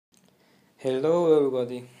Hello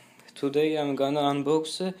everybody, today I'm gonna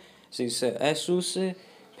unbox this Asus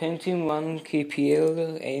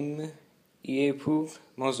P5KPL-AM EPU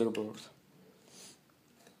motherboard.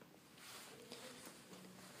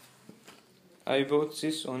 I bought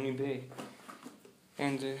this on eBay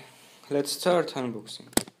and let's start unboxing.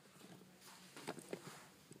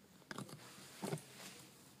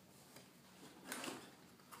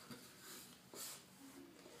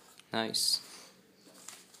 Nice.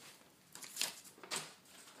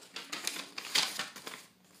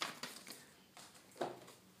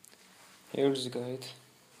 Here's the guide.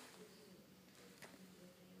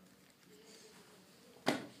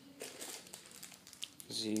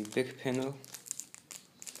 The big panel.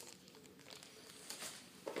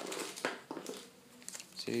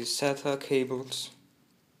 The SATA cables.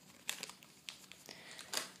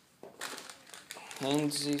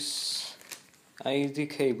 And this ID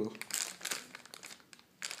cable.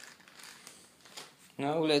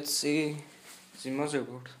 Now let's see the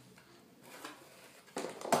motherboard.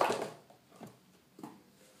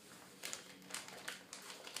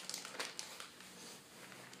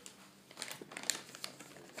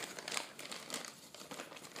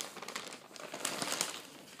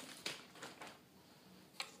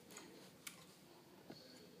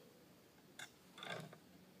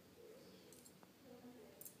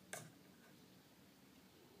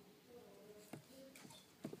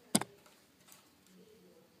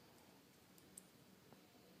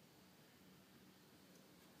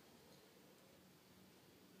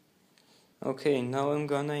 Okay, now I'm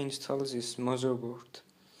gonna install this motherboard.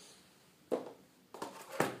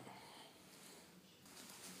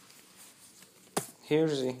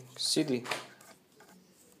 Here's the CD.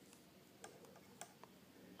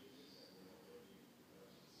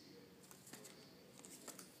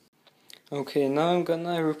 Okay, now I'm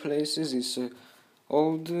gonna replace this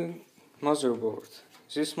old motherboard.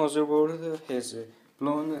 This motherboard has a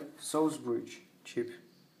blown southbridge chip.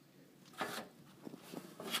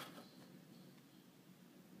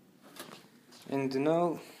 And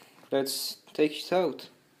now let's take it out.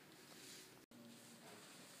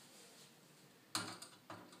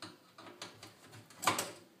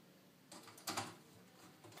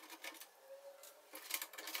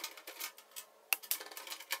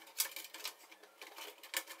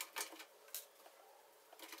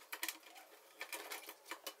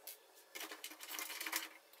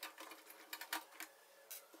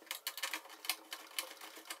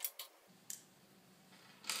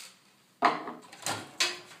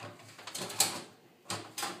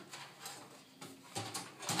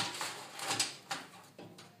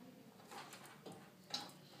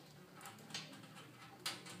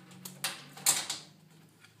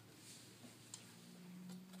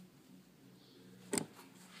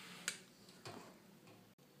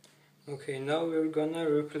 Okay, now we're gonna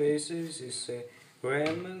replace this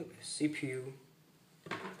RAM, CPU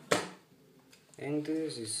and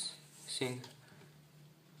this thing.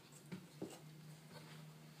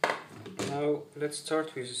 Now let's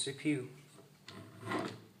start with the CPU.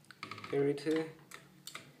 Here it is,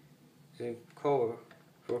 the cover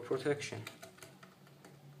for protection.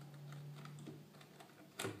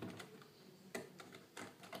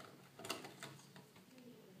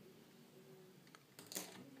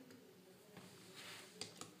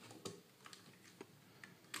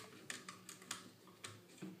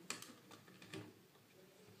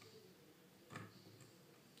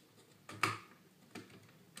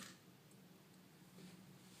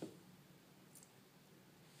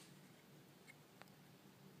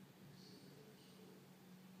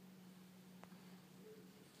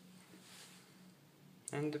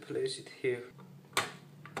 And place it here.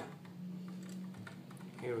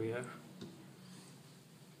 Here we are.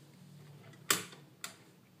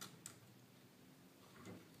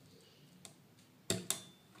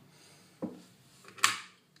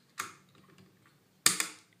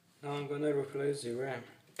 Now I'm gonna replace the RAM.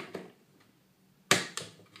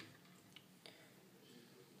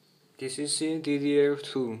 This is a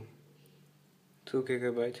DDR2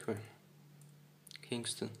 2GB RAM,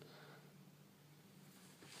 Kingston.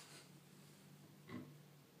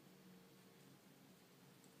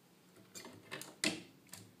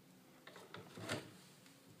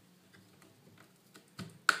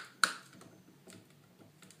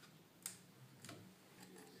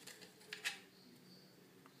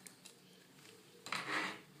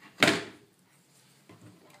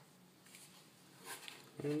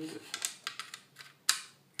 And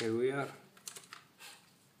here we are.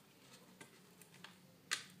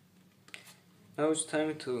 Now it's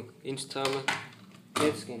time to install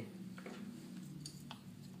heatskin.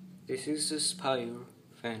 This is a Spire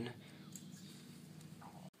fan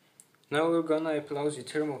Now we're gonna apply the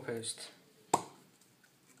thermopaste.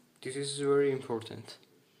 This is very important.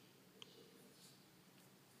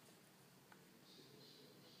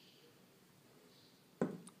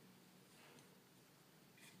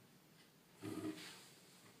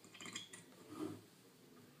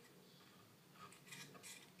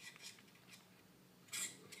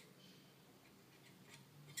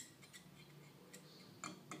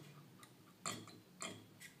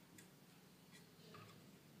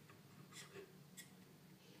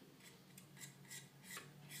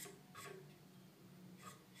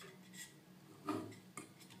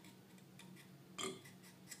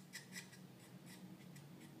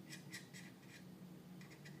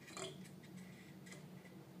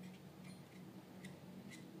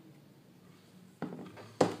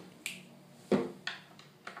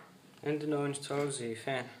 And now install the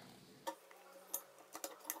fan.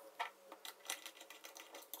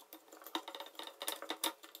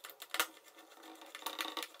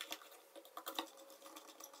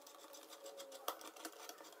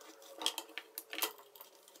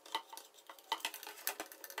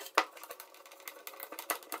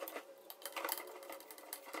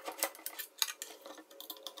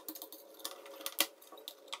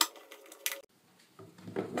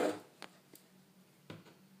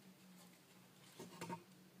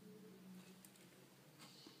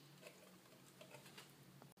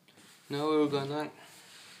 Now we're gonna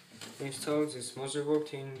install this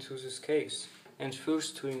motherboard into this case. And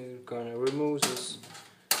first we're gonna remove this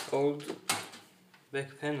old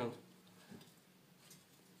back panel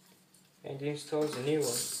and install the new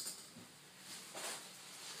one.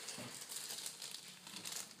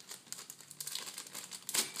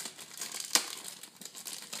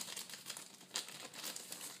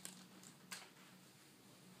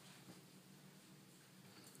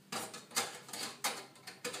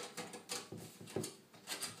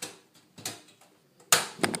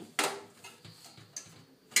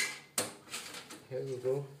 Here we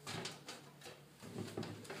go.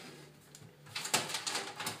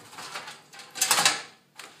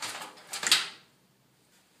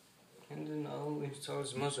 And now install the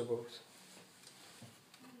motherboard.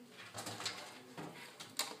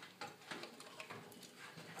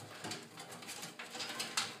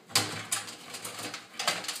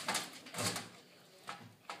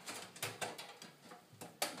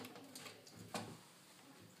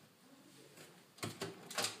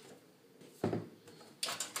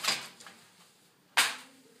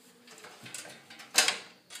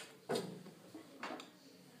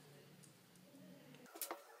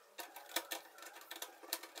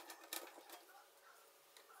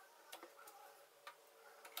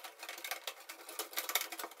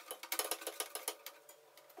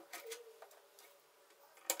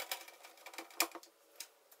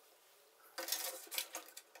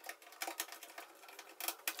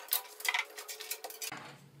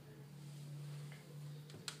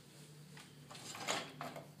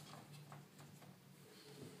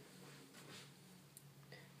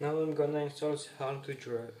 Now I'm gonna install the hard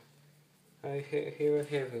drive. Here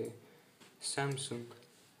I have a Samsung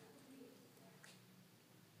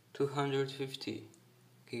 250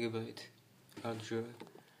 gigabyte hard drive.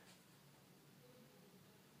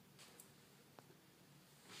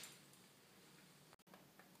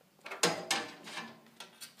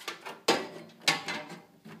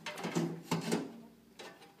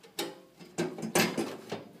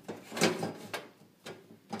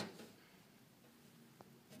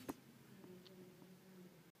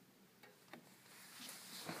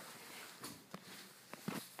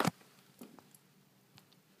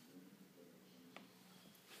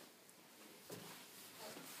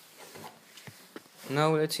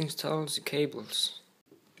 Now let's install the cables.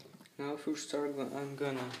 Now first I'm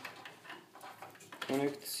gonna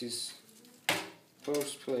connect this power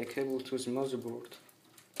supply cable to the motherboard.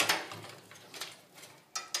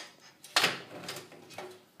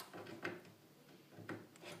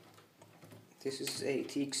 This is a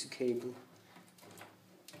TX cable.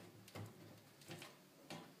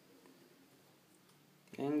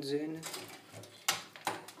 And then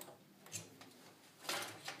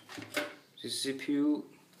the CPU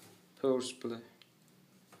power supply.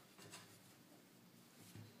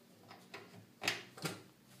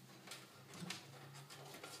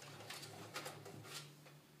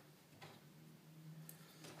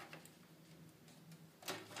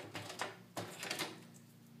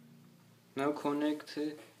 Now connect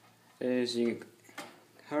the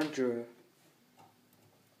hard drive.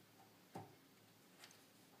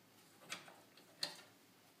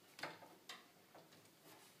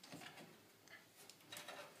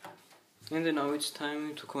 And now it's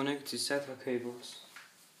time to connect the SATA cables.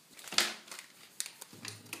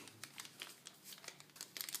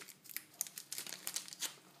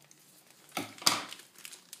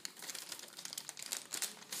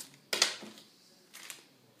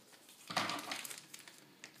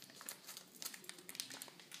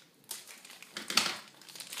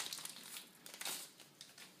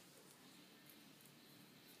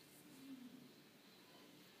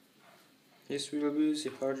 This will be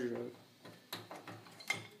the hard drive.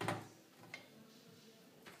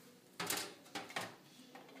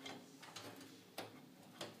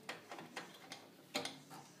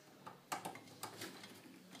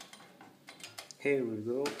 Here we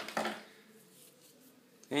go.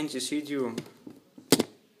 And the CD-ROM.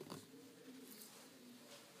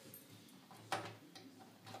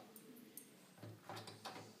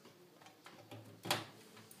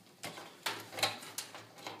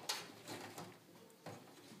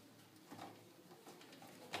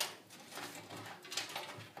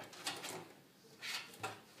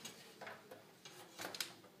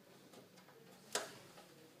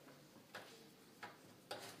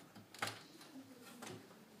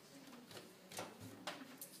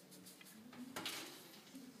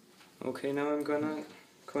 Okay, now I'm gonna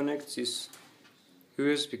connect this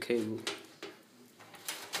USB cable.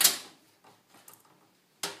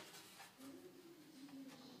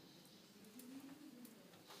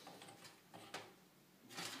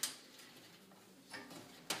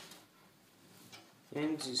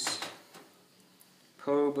 And this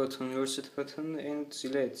power button, reset button, and the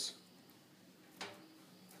LEDs.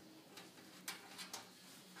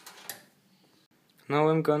 Now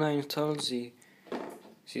I'm gonna install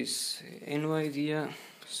this NVIDIA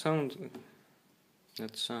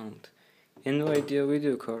NVIDIA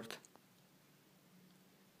video card.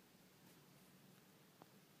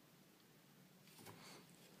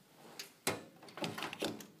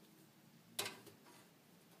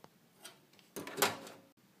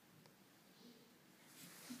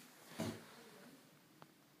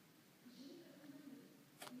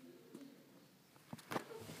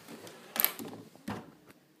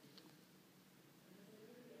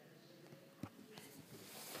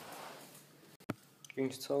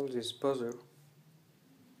 Install this buzzer.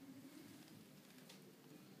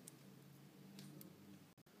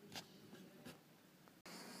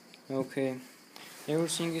 Okay,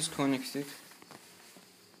 everything is connected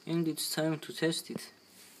and it's time to test it.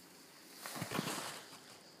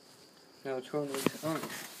 Now turn it on.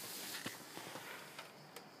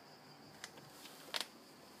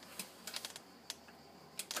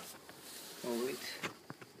 Oh wait,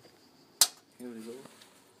 here we go.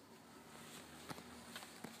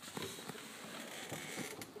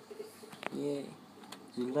 Yay,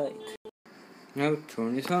 the light. Now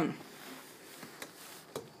turn it on.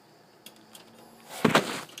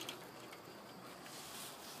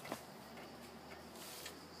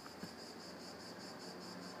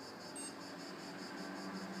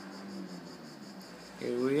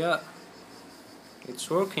 Here we are. It's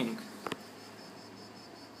working.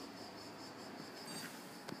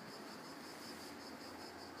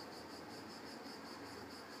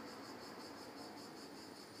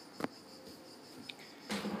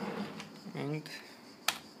 And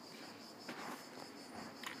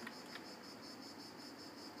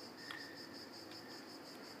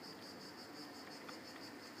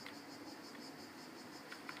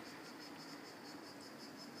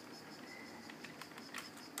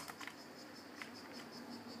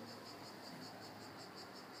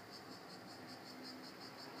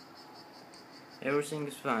everything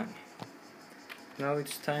is fine. Now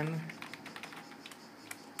it's time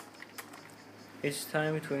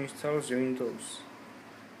to install the Windows.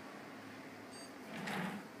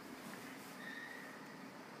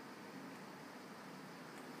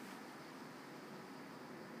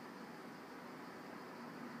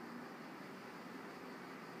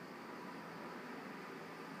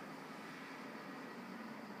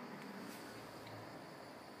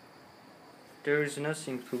 There is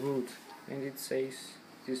nothing to boot, and it says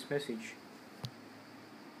this message.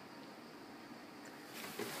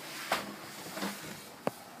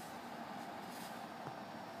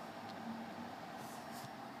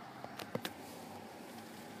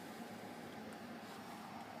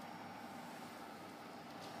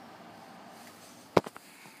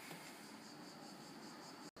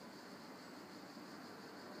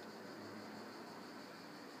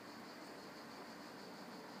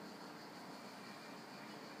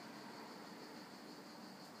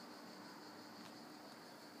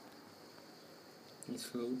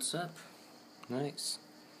 It loads up. Nice.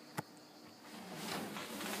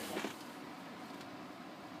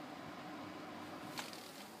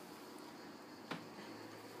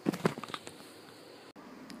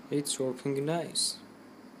 It's working nice.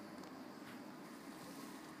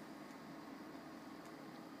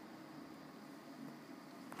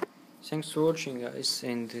 Thanks for watching, guys,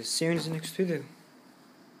 and see you in the next video.